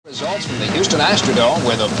Results from the Houston Astrodome,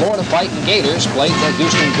 where the Florida Fighting Gators played the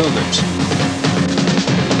Houston Cougars.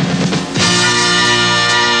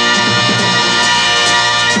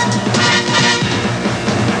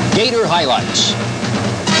 Gator highlights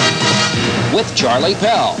with Charlie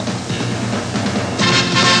Pell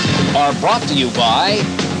are brought to you by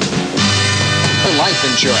Life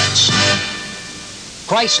Insurance,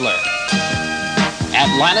 Chrysler,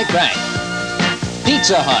 Atlantic Bank,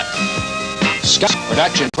 Pizza Hut, Scott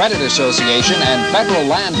Production Credit Association, and Federal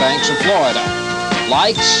Land Banks of Florida,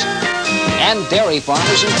 Likes, and Dairy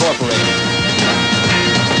Farmers Incorporated.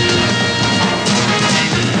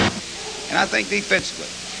 And I think defensively,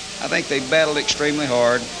 I think they battled extremely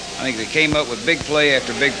hard. I think they came up with big play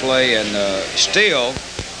after big play, and still,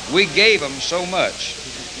 we gave them so much.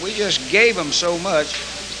 We just gave them so much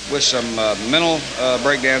with some mental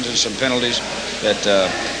breakdowns and some penalties that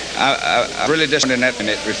I really disappointed in that, and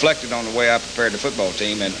it reflected on the way I prepared the football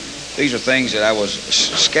team. And these are things that I was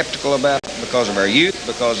skeptical about because of our youth,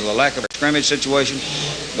 because of the lack of a scrimmage situation.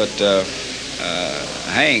 But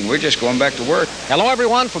hang, we're just going back to work. Hello,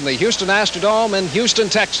 everyone, from the Houston Astrodome in Houston,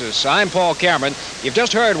 Texas. I'm Paul Cameron. You've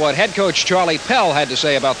just heard what head coach Charlie Pell had to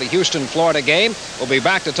say about the Houston-Florida game. We'll be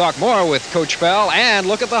back to talk more with Coach Pell and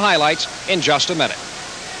look at the highlights in just a minute.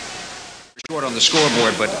 Short on the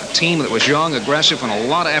scoreboard, but a team that was young, aggressive, and a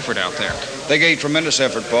lot of effort out there. They gave tremendous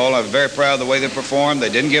effort, Paul. I'm very proud of the way they performed. They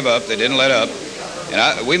didn't give up. They didn't let up.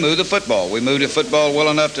 And we moved the football. We moved the football well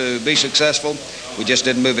enough to be successful. We just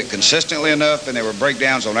didn't move it consistently enough, and there were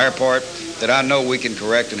breakdowns on our part that I know we can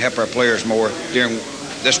correct and help our players more during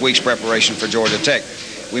this week's preparation for Georgia Tech.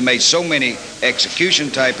 We made so many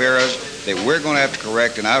execution-type errors that we're going to have to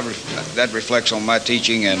correct, and that reflects on my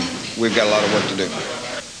teaching, and we've got a lot of work to do.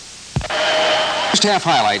 First half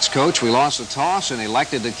highlights, Coach. We lost the toss and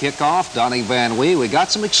elected to kick off. Donnie Van Wee. We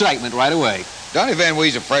got some excitement right away. Donnie Van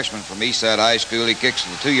Wee's a freshman from Eastside High School. He kicks to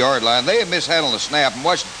the 2-yard line. They had mishandled the snap and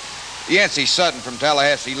watched Yancey Sutton from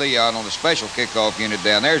Tallahassee Leon on the special kickoff unit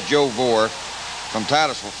down. There's Joe Vore from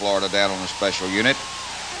Titusville, Florida, down on the special unit.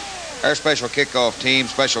 Our special kickoff team,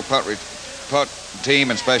 special punt team,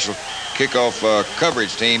 and special kickoff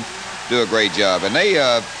coverage team do a great job. And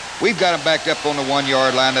we've got them backed up on the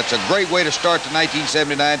 1-yard line. That's a great way to start the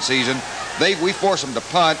 1979 season. We force them to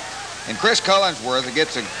punt, and Chris Collinsworth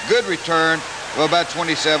gets a good return of about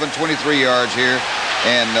 27, 23 yards here.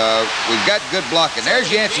 And we've got good blocking.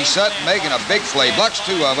 There's Yancey Sutton making a big play. Blocks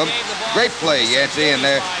 2 of them. Great play, Yancey. And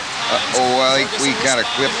there, we kind of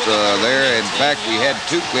clipped there. In fact, we had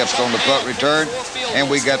 2 clips on the punt return, and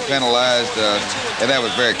we got penalized, and that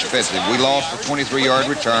was very expensive. We lost a 23-yard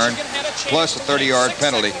return, plus a 30-yard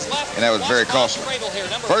penalty, and that was very costly.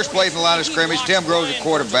 First play from the line of scrimmage, Tim Groves at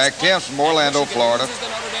quarterback. Tim's from Orlando, Florida.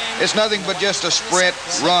 It's nothing but just a sprint,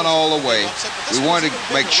 run all the way. We wanted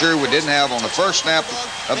to make sure we didn't have, on the first snap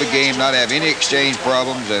of the game, not have any exchange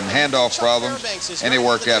problems and handoff problems, and it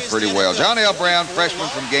worked out pretty well. John L. Brown, freshman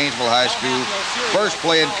from Gainesville High School, first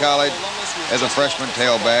play in college as a freshman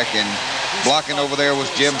tailback, and blocking over there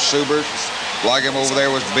was Jim Subers. Blocking over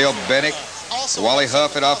there was Bill Bennick. Wally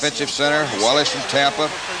Huff at offensive center. Wallace from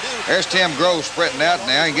Tampa. There's Tim Groves sprinting out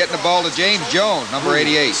now and getting the ball to James Jones, number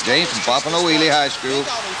 88. James from Pompano Ely High School,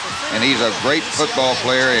 and he's a great football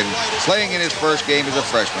player and playing in his first game as a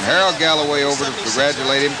freshman. Harold Galloway over to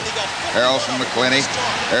congratulate him. Harold's from McClenny.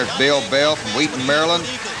 There's Bill Bell from Wheaton, Maryland,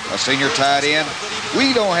 a senior tight end.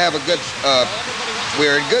 We don't have a good,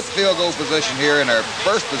 we're in good field goal position here in our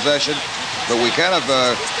first possession, but we kind of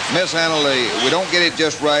mishandle we don't get it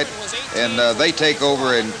just right, and they take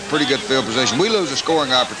over in pretty good field position. We lose a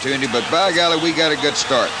scoring opportunity, but by golly, we got a good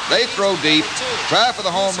start. They throw deep, try for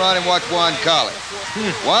the home run, and watch Juan Collins.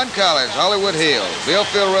 Juan Collins, Hollywood Hills. Bill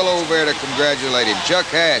Fiorillo over there to congratulate him. Chuck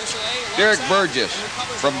Hatch, Derek Burgess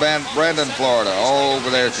from Brandon, Florida, all over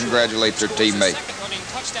there to congratulate their teammate.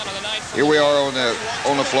 Here we are on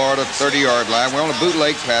the Florida 30-yard line. We're on a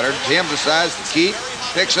bootleg pattern. Tim decides to keep.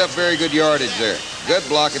 Picks up very good yardage there. Good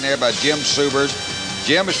blocking there by Jim Subers.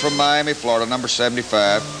 Jim is from Miami, Florida, number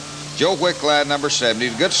 75. Joe Wickline, number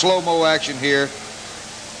 70. Good slow-mo action here.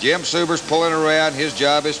 Jim Subers pulling around. His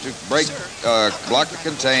job is to block the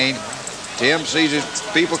contain. Tim sees his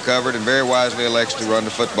people covered and very wisely elects to run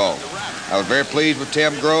the football. I was very pleased with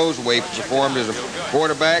Tim Groves, the way he performed as a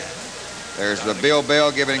quarterback. There's the Bill Bell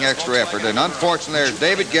giving extra effort. And unfortunately, there's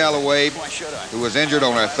David Galloway, who was injured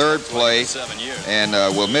on our 3rd play and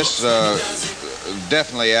will miss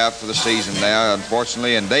definitely out for the season now,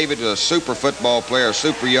 unfortunately. And David is a super football player, a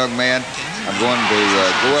super young man. I'm going to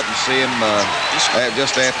go up and see him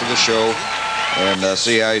just after the show and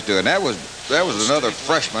see how he's doing. That was that was another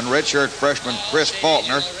freshman, redshirt freshman, Chris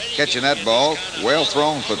Faulkner, catching that ball.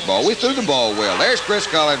 Well-thrown football. We threw the ball well. There's Chris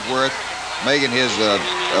Collinsworth making his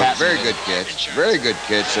very good catch. Very good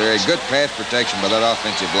catch there. A good pass protection by that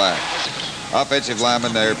offensive line. Offensive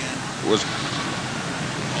lineman there was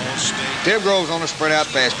Tim Groves on a sprint out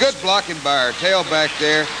pass. Good blocking by our tailback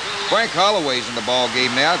there. Frank Holloway's in the ball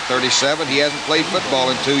game now at 37. He hasn't played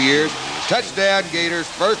football in 2 years. Touchdown Gators,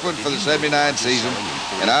 first one for the 79 season,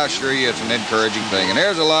 and I assure you it's an encouraging thing. And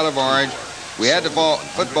there's a lot of orange. We had the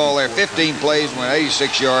football there 15 plays, went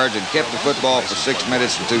 86 yards, and kept the football for 6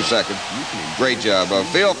 minutes and 2 seconds. Great job.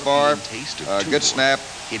 Phil Farr, good snap.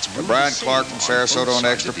 Brian Clark from Sarasota on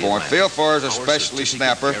extra point. Phil Farr is a specialty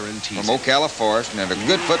snapper from Ocala Forest and a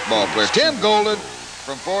good football player. Tim Golden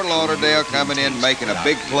from Fort Lauderdale coming in, making a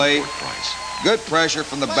big play. Good pressure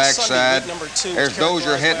from the backside. There's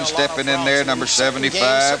Dozier Hinton stepping in there, number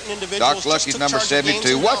 75. Doc Lucky's number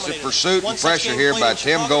 72. Watch the pursuit and pressure here by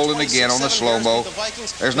Tim Golden again on the slow-mo.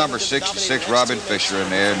 There's number 66, Robin Fisher in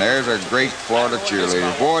there, and there's our great Florida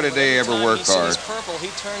cheerleader. Boy, did they ever work hard.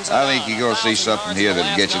 I think you're going to see something here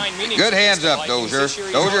that'll get you. Good hands up, Dozier.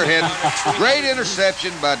 Dozier Hinton. Great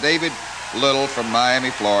interception by David Little from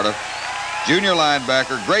Miami, Florida. Junior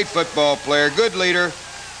linebacker, great football player, good leader.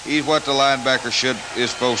 He's what the linebacker is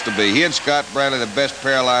supposed to be. He and Scott Bradley, the best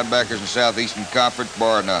pair of linebackers in Southeastern Conference,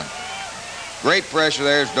 bar none. Great pressure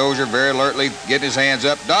there. There's Dozier very alertly getting his hands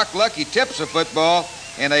up. Doc Lucky tips the football,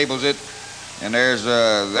 enables it. And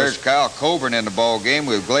there's Kyle Coburn in the ball game.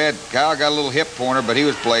 We're glad Kyle got a little hip pointer, but he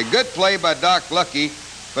was played. Good play by Doc Lucky.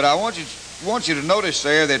 But I want you to notice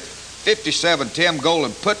there that 57, Tim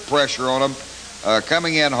Golden, put pressure on him,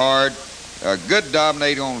 coming in hard. Good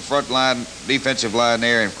dominating on the front line, defensive line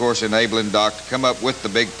there, and, of course, enabling Doc to come up with the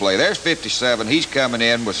big play. There's 57. He's coming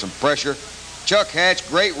in with some pressure. Chuck Hatch,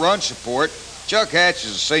 great run support. Chuck Hatch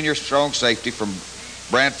is a senior strong safety from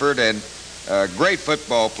Brantford and a great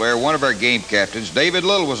football player, one of our game captains. David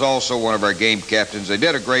Little was also one of our game captains. They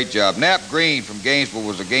did a great job. Knapp Green from Gainesville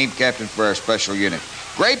was a game captain for our special unit.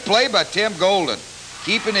 Great play by Tim Golden,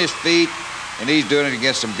 keeping his feet, and he's doing it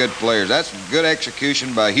against some good players. That's some good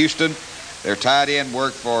execution by Houston. Their tight end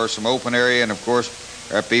worked for some open area, and, of course,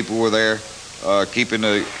 our people were there keeping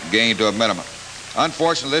the game to a minimum.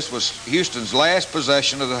 Unfortunately, this was Houston's last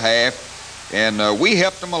possession of the half, and we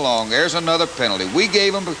helped them along. There's another penalty. We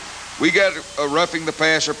got a roughing the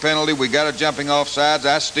passer penalty. We got a jumping offsides.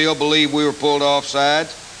 I still believe we were pulled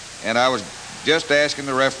offsides, and I was just asking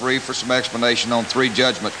the referee for some explanation on 3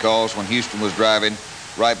 judgment calls when Houston was driving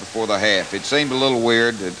right before the half. It seemed a little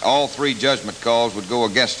weird that all 3 judgment calls would go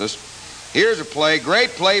against us. Here's a play,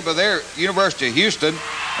 great play by their University of Houston,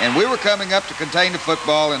 and we were coming up to contain the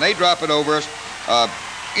football, and they drop it over us.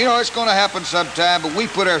 You know, it's going to happen sometime, but we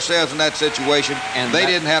put ourselves in that situation, and they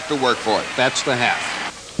didn't have to work for it. That's the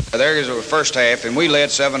half. There is the first half, and we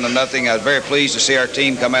led 7-0. I was very pleased to see our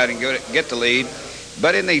team come out and get the lead.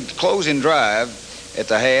 But in the closing drive at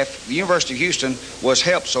the half, the University of Houston was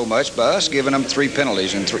helped so much by us giving them 3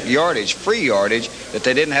 penalties and free yardage that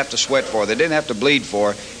they didn't have to sweat for, they didn't have to bleed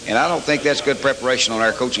for, and I don't think that's good preparation on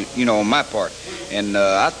our coaching, on my part. And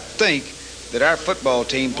I think that our football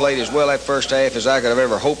team played as well that first half as I could have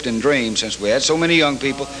ever hoped and dreamed, since we had so many young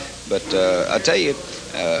people. But I tell you,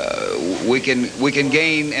 we can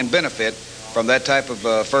gain and benefit from that type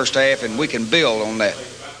of first half, and we can build on that.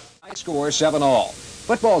 High score 7-all.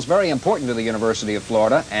 Football is very important to the University of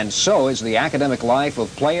Florida, and so is the academic life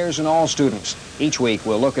of players and all students. Each week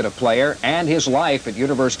we'll look at a player and his life at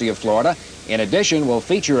University of Florida. In addition, we'll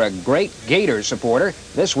feature a great Gator supporter.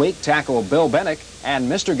 This week, tackle Bill Bennick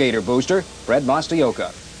and Mr. Gator booster, Fred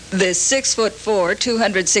Mastioka. This 6'4",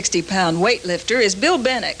 260-pound weightlifter is Bill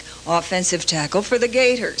Bennick, offensive tackle for the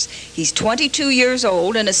Gators. He's 22 years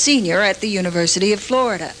old and a senior at the University of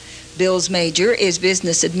Florida. Bill's major is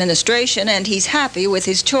business administration, and he's happy with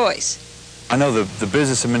his choice. I know the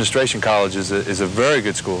business administration college is a very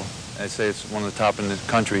good school. I'd say it's one of the top in the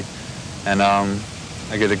country. And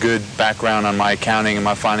I get a good background on my accounting and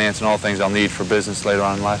my finance and all things I'll need for business later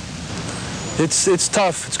on in life. It's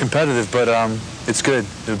tough, it's competitive, but it's good.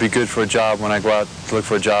 It'll be good for a job when I go out to look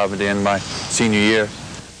for a job at the end of my senior year.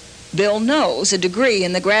 Bill knows a degree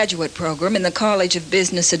in the graduate program in the College of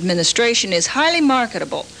Business Administration is highly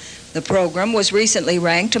marketable. The program was recently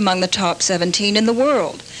ranked among the top 17 in the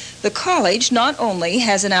world. The college not only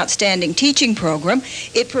has an outstanding teaching program,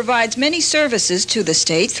 it provides many services to the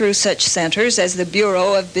state through such centers as the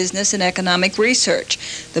Bureau of Business and Economic Research.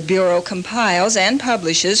 The Bureau compiles and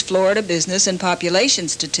publishes Florida business and population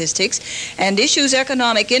statistics and issues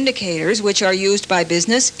economic indicators which are used by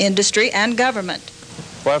business, industry, and government.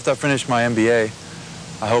 Well, after I finish my MBA,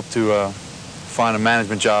 I hope to find a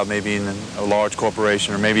management job maybe in a large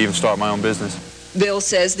corporation or maybe even start my own business. Bill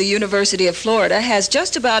says the University of Florida has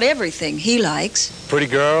just about everything he likes. Pretty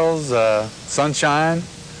girls, sunshine,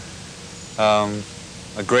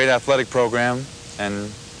 a great athletic program,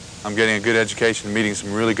 and I'm getting a good education, meeting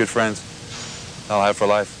some really good friends I'll have for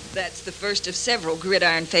life. That's the first of several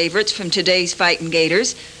gridiron favorites from today's Fightin'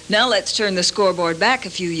 Gators. Now let's turn the scoreboard back a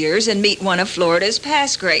few years and meet one of Florida's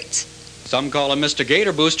past greats. Some call him Mr.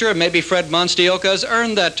 Gator Booster, and maybe Fred Monstioka has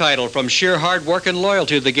earned that title from sheer hard work and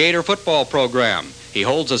loyalty to the Gator football program. He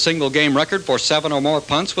holds a single-game record for 7 or more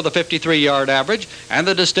punts with a 53-yard average and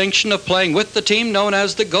the distinction of playing with the team known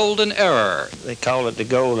as the Golden Error. They call it the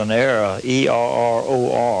Golden Era,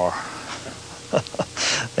 E-R-R-O-R.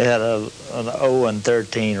 They had an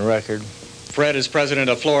 0-13 record. Fred is president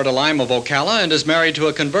of Florida Lima Ocala and is married to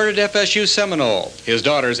a converted FSU Seminole. His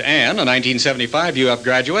daughters Ann, a 1975 UF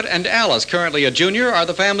graduate, and Alice, currently a junior, are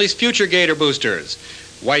the family's future Gator boosters.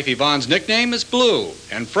 Wife Yvonne's nickname is Blue,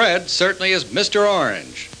 and Fred certainly is Mr.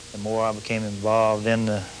 Orange. The more I became involved in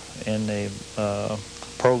the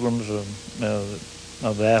programs of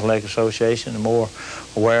the Athletic Association, the more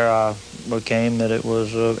aware I became that it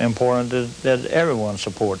was important that everyone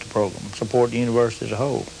support the program, support the university as a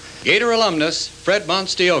whole. Gator alumnus Fred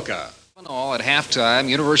Monstioka. All at halftime,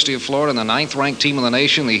 University of Florida and the 9th-ranked team in the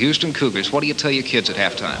nation, the Houston Cougars. What do you tell your kids at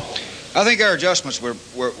halftime? I think our adjustments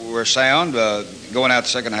were sound going out the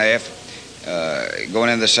second half, going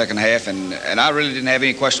into the second half, and I really didn't have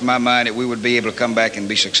any question in my mind that we would be able to come back and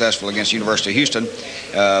be successful against University of Houston.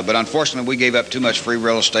 But unfortunately, we gave up too much free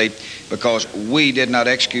real estate because we did not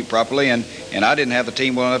execute properly, and I didn't have the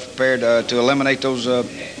team well enough prepared to eliminate those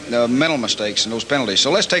mental mistakes and those penalties.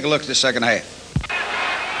 So let's take a look at the second half.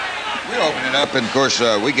 We open it up, and of course,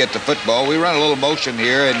 we get to football. We run a little motion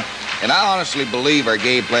here, and I honestly believe our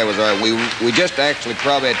game plan was all right. We just actually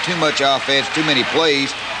probably had too much offense, too many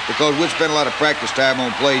plays, because we'd spent a lot of practice time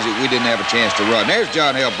on plays that we didn't have a chance to run. There's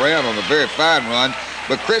John Hale Brown on a very fine run,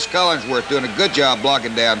 but Chris Collinsworth doing a good job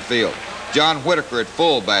blocking downfield. John Whitaker at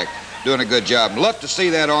fullback doing a good job. Love to see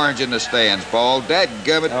that orange in the stands, Paul.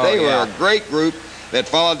 Dadgummit, they were a great group that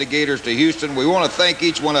followed the Gators to Houston. We want to thank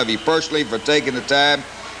each one of you personally for taking the time,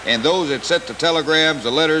 and those that sent the telegrams,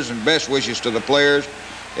 the letters, and best wishes to the players.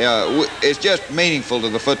 It's just meaningful to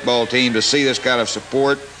the football team to see this kind of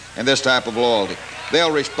support and this type of loyalty. They'll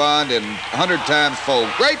respond in 100 times fold.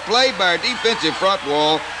 Great play by our defensive front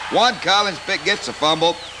wall. Juan Collins gets the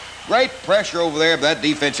fumble. Great pressure over there of that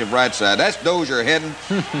defensive right side. That's Dozier heading,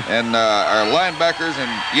 and our linebackers and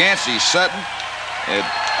Yancey Sutton. And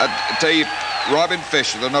I tell you, Robin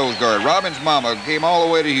Fisher, the nose guard. Robin's mama came all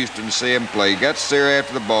the way to Houston to see him play. Got to see her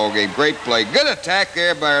after the ball game. Great play. Good attack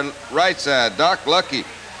there by our right side. Doc Lucky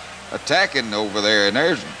attacking over there. And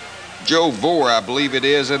there's Joe Vore, I believe it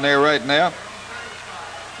is, in there right now.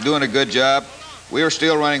 Doing a good job. We were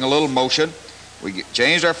still running a little motion. We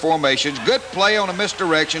changed our formations. Good play on a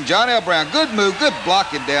misdirection. John L. Brown, good move, good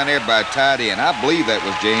blocking down there by a tight end. I believe that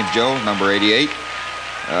was James Jones, number 88.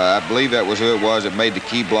 I believe that was who it was that made the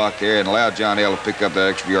key block there and allowed John L. to pick up that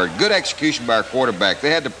extra yard. Good execution by our quarterback. They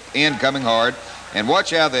had the end coming hard. And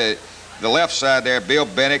watch how the left side there, Bill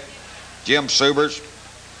Bennick, Jim Subers.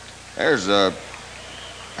 There's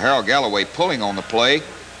Harold Galloway pulling on the play.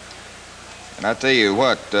 And I tell you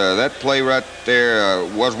what, that play right there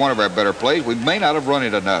was one of our better plays. We may not have run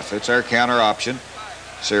it enough. It's our counter option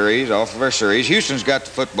series, off of our series. Houston's got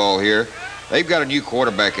the football here. They've got a new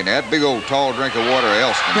quarterback in that big old tall drink of water,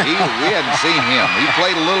 Elston. We hadn't seen him. He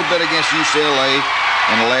played a little bit against UCLA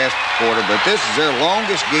in the last quarter, but this is their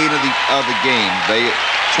longest gain of the game.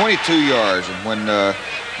 22 yards, and when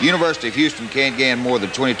University of Houston can't gain more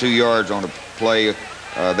than 22 yards on a play,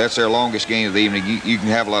 that's their longest gain of the evening. You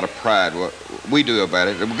can have a lot of pride. What we do about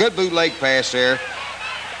it. A good bootleg pass there.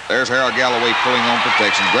 There's Harold Galloway pulling on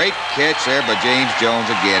protection. Great catch there by James Jones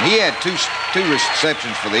again. He had two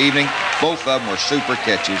receptions for the evening. Both of them were super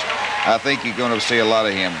catches. I think you're going to see a lot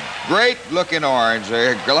of him. Great looking orange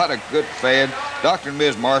there. A lot of good fans. Dr. and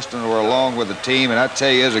Ms. Marston were along with the team, and I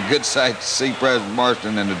tell you, it's a good sight to see President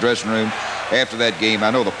Marston in the dressing room after that game.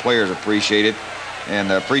 I know the players appreciate it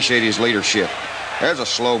and appreciate his leadership. There's a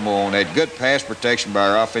slow-mo on that. Good pass protection by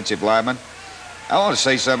our offensive lineman. I want to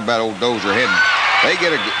say something about old Dozier heading. They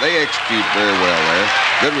execute very well there.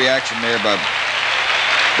 Good reaction there by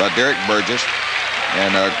Derek Burgess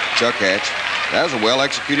and Chuck Hatch. That was a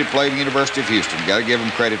well-executed play of the University of Houston. Got to give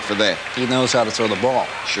him credit for that. He knows how to throw the ball.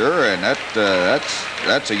 Sure, and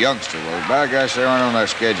that's a youngster. Well, by gosh, they aren't on our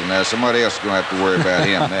schedule now. Somebody else is going to have to worry about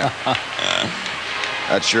him now.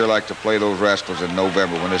 I'd sure like to play those rascals in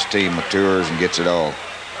November when this team matures and gets it all.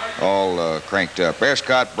 all cranked up. There's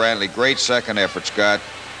Scott Brantley. Great second effort, Scott.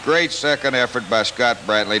 Great second effort by Scott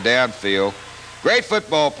Brantley downfield. Great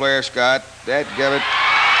football player, Scott. That give it.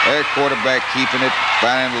 Their quarterback keeping it,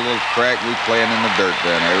 finding a little crack. We playing in the dirt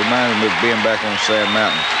down there. Reminded me of being back on Sand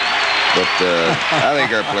Mountain. But I think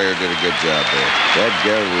our player did a good job there. That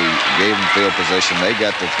guy, we gave them field position. They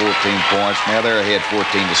got the 14 points. Now they're ahead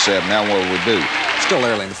 14-7. Now what do we do? Still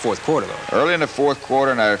early in the fourth quarter, though. Early in the fourth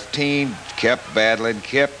quarter, and our team kept battling,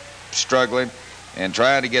 kept struggling, and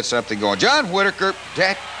trying to get something going. John Whitaker,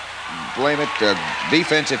 blame it,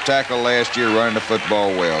 defensive tackle last year, running the football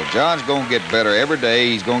well. John's going to get better every day.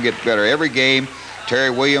 He's going to get better every game. Terry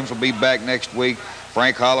Williams will be back next week.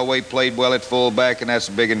 Frank Holloway played well at fullback, and that's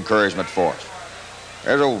a big encouragement for us.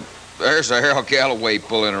 There's Harold Galloway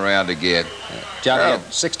pulling around again. Johnny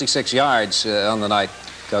had 66 yards on the night,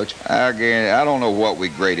 Coach. Again, I don't know what we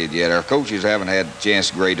graded yet. Our coaches haven't had a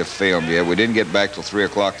chance to grade the film yet. We didn't get back till 3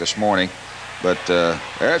 o'clock this morning. But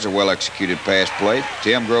there's a well-executed pass play.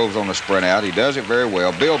 Tim Groves on the sprint out. He does it very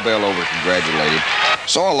well. Bill Bell over congratulated.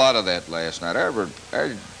 Saw a lot of that last night. Our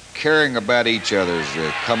caring about each other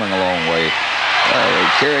is coming a long way.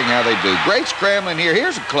 Caring how they do. Great scrambling here.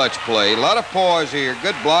 Here's a clutch play. A lot of poise here.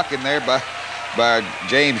 Good blocking there by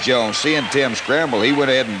James Jones. Seeing Tim scramble, he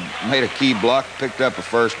went ahead and made a key block, picked up a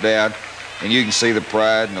first down, and you can see the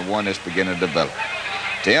pride and the one that's beginning to develop.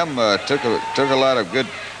 Tim took a lot of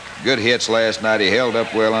good hits last night. He held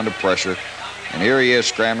up well under pressure. And here he is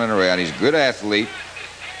scrambling around. He's a good athlete.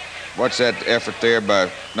 What's that effort there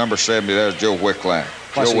by number 70? There's Joe Wickline.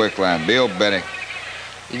 Joe Wickline, Bill Bennett.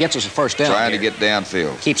 He gets us a first down. Trying to get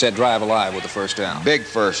downfield. Keeps that drive alive with the first down. Big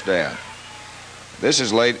first down. This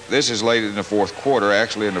is late in the fourth quarter,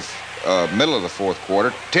 actually in the middle of the fourth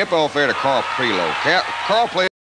quarter. Tip off there to Carl Prelo. Carl played